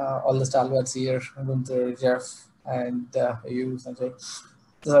see all the stalwarts here, Gunther, Geoff, and you, Sanjay.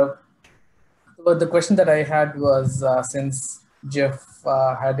 So, but the question that I had was, since Geoff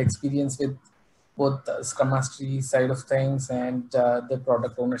had experience with both the Scrum Mastery side of things and the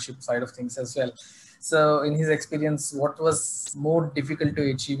product ownership side of things as well. So in his experience, what was more difficult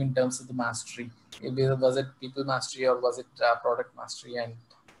to achieve in terms of the mastery? Was it people mastery or was it product mastery, and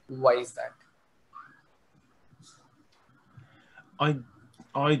why is that? I'm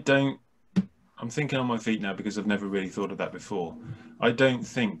thinking on my feet now because I've never really thought of that before. I don't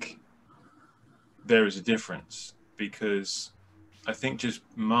think there is a difference, because I think just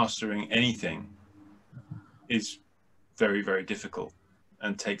mastering anything is very, very difficult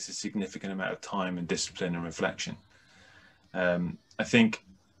and takes a significant amount of time and discipline and reflection. I think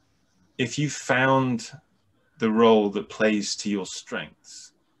if you found the role that plays to your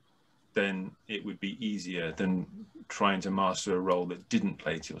strengths, then it would be easier than trying to master a role that didn't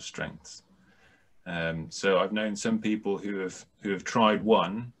play to your strengths. So I've known some people who have tried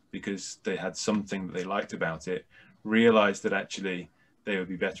one because they had something that they liked about it, realized that actually they would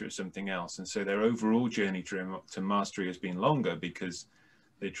be better at something else. And so their overall journey to mastery has been longer because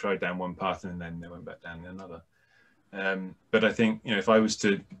they tried down one path and then they went back down another. But I think, if I was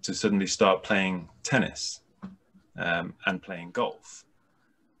to suddenly start playing tennis and playing golf,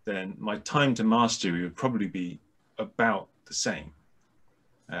 then my time to mastery would probably be about the same,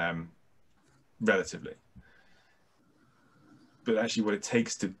 relatively. But actually what it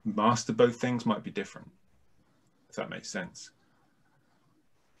takes to master both things might be different, if that makes sense.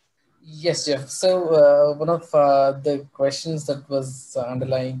 Yes, Geoff. So one of the questions that was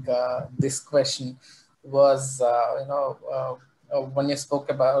underlying this question was, when you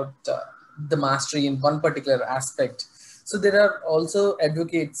spoke about the mastery in one particular aspect. So there are also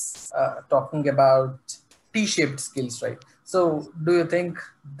advocates talking about T-shaped skills, right? So do you think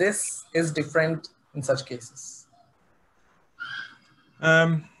this is different in such cases?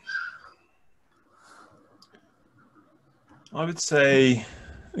 I would say,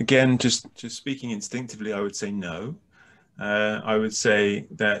 again, just speaking instinctively, I would say no. I would say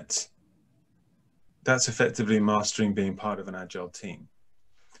that's effectively mastering being part of an agile team.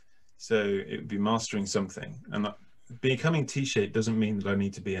 So it would be mastering something, and becoming T-shaped doesn't mean that I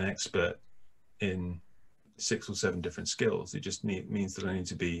need to be an expert in 6 or 7 different skills. It just means that I need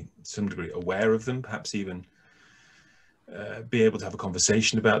to be to some degree aware of them, perhaps even be able to have a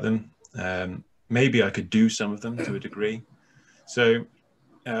conversation about them. Maybe I could do some of them to a degree. So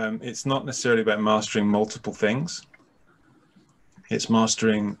it's not necessarily about mastering multiple things. It's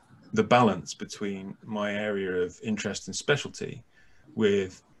mastering the balance between my area of interest and specialty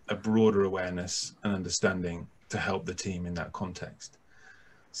with a broader awareness and understanding to help the team in that context.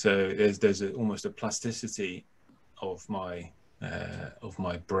 So there's almost a plasticity of my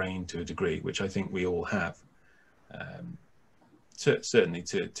brain to a degree, which I think we all have, certainly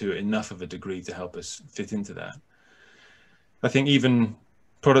to enough of a degree to help us fit into that. I think even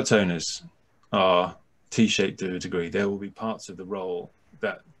product owners are T-shaped to a degree. There will be parts of the role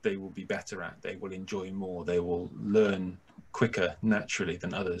that they will be better at, they will enjoy more, they will learn quicker naturally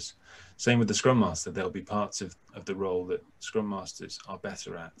than others. Same with the Scrum Master. There'll be parts of the role that Scrum Masters are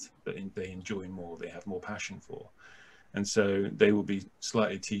better at, that they enjoy more, they have more passion for. And so they will be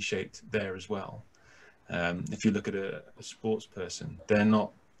slightly T-shaped there as well. If you look at a sports person, they're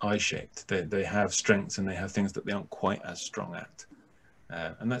not I-shaped. They have strengths and they have things that they aren't quite as strong at.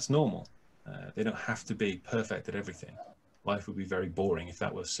 And that's normal. They don't have to be perfect at everything. Life would be very boring if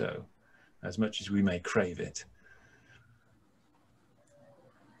that was so, as much as we may crave it.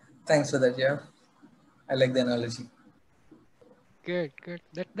 Thanks for that, Geoff. I like the analogy. Good, good.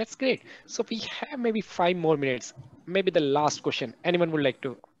 That's great. So we have maybe 5 more minutes. Maybe the last question. Anyone would like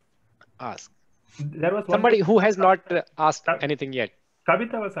to ask? There was somebody who has not asked anything yet.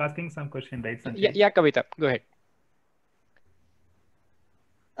 Kavita was asking some question, right, Sanjay? Yeah, Kavita, go ahead.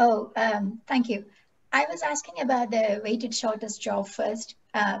 Oh, thank you. I was asking about the weighted shortest job first.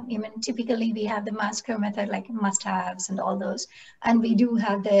 Typically we have the master method like must-haves and all those, and we do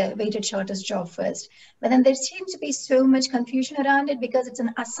have the weighted shortest job first. But then there seems to be so much confusion around it because it's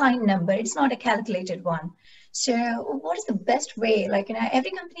an assigned number. It's not a calculated one. So what is the best way?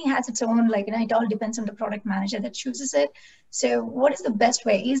 Every company has its own, it all depends on the product manager that chooses it. So what is the best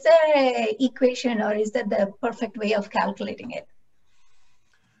way? Is there an equation or is that the perfect way of calculating it?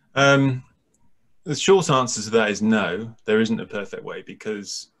 The short answer to that is no, there isn't a perfect way,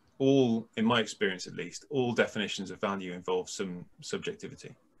 because all, in my experience at least, all definitions of value involve some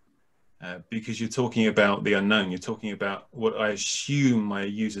subjectivity. Because you're talking about the unknown, you're talking about what I assume my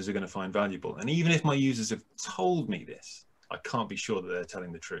users are going to find valuable. And even if my users have told me this, I can't be sure that they're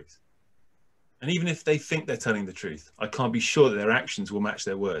telling the truth. And even if they think they're telling the truth, I can't be sure that their actions will match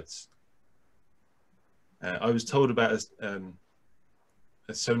their words. I was told about a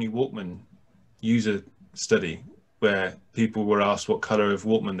Sony Walkman user study where people were asked what color of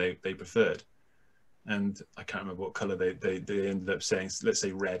Walkman they preferred, and I can't remember what color they ended up saying. Let's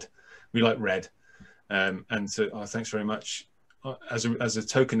say red. We like red, and so thanks very much. As a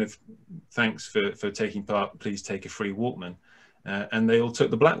token of thanks for taking part, please take a free Walkman, and they all took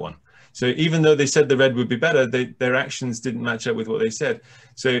the black one. So even though they said the red would be better, their actions didn't match up with what they said.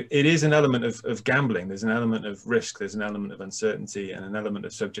 So it is an element of gambling. There's an element of risk. There's an element of uncertainty and an element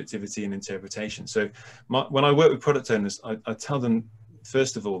of subjectivity and interpretation. So when I work with product owners, I tell them,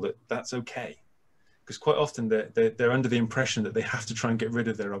 first of all, that that's okay. Because quite often they're under the impression that they have to try and get rid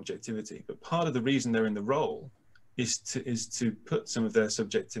of their objectivity. But part of the reason they're in the role is to put some of their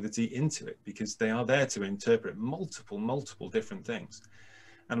subjectivity into it, because they are there to interpret multiple different things.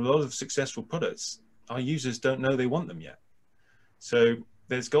 And a lot of successful products, our users don't know they want them yet. So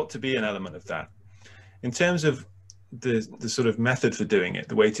there's got to be an element of that. In terms of the sort of method for doing it,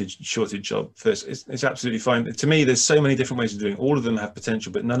 the weighted shorted job first, it's absolutely fine. To me, there's so many different ways of doing it. All of them have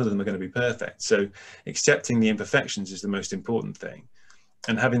potential, but none of them are going to be perfect. So accepting the imperfections is the most important thing.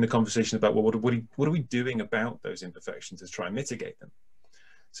 And having the conversation about, well, what are we doing about those imperfections to try and mitigate them?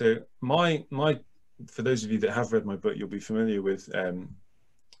 So for those of you that have read my book, you'll be familiar with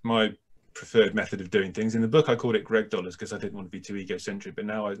my preferred method of doing things. In the book, I called it Greg dollars because I didn't want to be too egocentric, but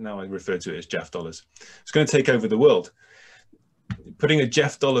now I refer to it as Geoff dollars. It's going to take over the world. Putting a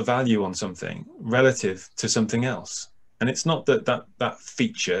Geoff dollar value on something relative to something else. And it's not that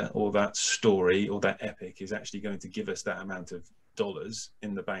feature or that story or that epic is actually going to give us that amount of dollars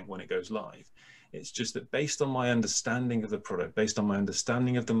in the bank when it goes live. It's just that based on my understanding of the product, based on my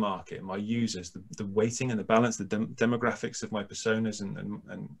understanding of the market, my users, the weighting and the balance, the demographics of my personas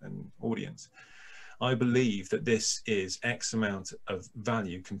and audience, I believe that this is X amount of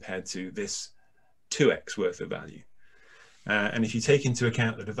value compared to this 2X worth of value. And if you take into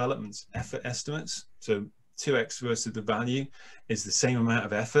account the development's effort estimates, so 2X versus the value is the same amount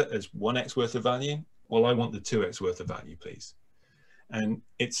of effort as 1X worth of value, well, I want the 2X worth of value, please. And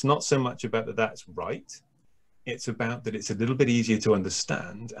it's not so much about that that's right. It's about that it's a little bit easier to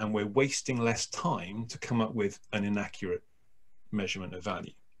understand and we're wasting less time to come up with an inaccurate measurement of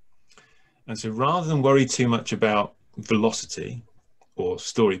value. And so rather than worry too much about velocity or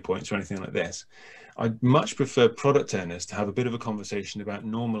story points or anything like this, I'd much prefer product owners to have a bit of a conversation about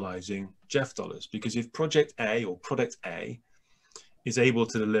normalizing Geoff dollars, because if project A or product A is able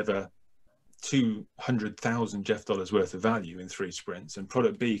to deliver $200,000 Geoff dollars worth of value in 3 sprints, and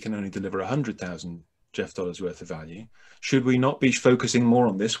product B can only deliver $100,000 Geoff dollars worth of value, should we not be focusing more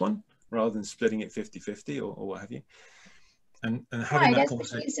on this one rather than splitting it 50-50 or what have you? And having that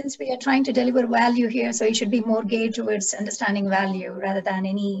conversation. Since we are trying to deliver value here, so it should be more geared towards understanding value rather than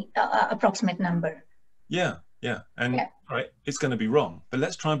any approximate number. Yeah. Right, it's going to be wrong, but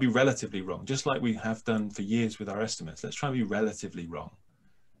let's try and be relatively wrong, just like we have done for years with our estimates. Let's try and be relatively wrong.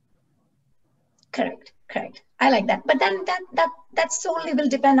 Correct. I like that. But then that solely will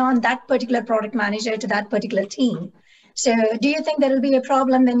depend on that particular product manager to that particular team. So do you think there will be a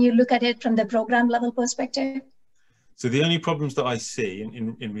problem when you look at it from the program level perspective? So the only problems that I see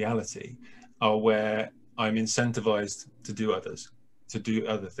in reality are where I'm incentivized to do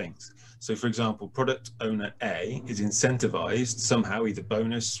other things. So for example, product owner A is incentivized somehow, either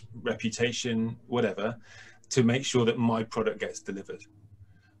bonus, reputation, whatever, to make sure that my product gets delivered.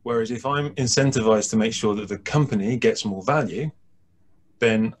 Whereas if I'm incentivized to make sure that the company gets more value,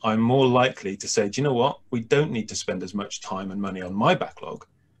 then I'm more likely to say, do you know what? We don't need to spend as much time and money on my backlog,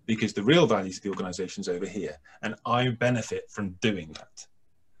 because the real value to the organization's over here, and I benefit from doing that.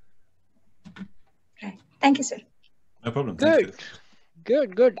 Okay. Thank you, sir. No problem.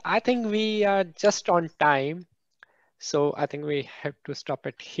 Good. I think we are just on time. So I think we have to stop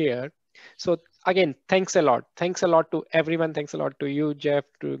it here. So again, thanks a lot. Thanks a lot to everyone. Thanks a lot to you, Geoff,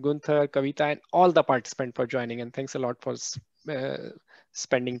 to Gunther, Kavita, and all the participants for joining. And thanks a lot for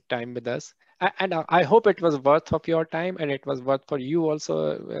spending time with us. And I hope it was worth of your time, and it was worth for you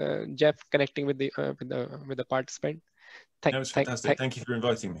also, Geoff, connecting with the participant. That was fantastic. Thank you for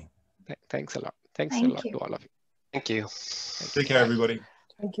inviting me. Thanks a lot. Thanks a lot to all of you. Thank you. Take care, everybody.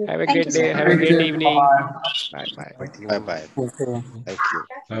 Thank you. Have a great day. Have a great evening. Bye. Bye. Thank you. Bye.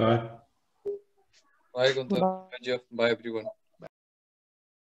 Bye, Gunther. Bye, Geoff. Bye, everyone.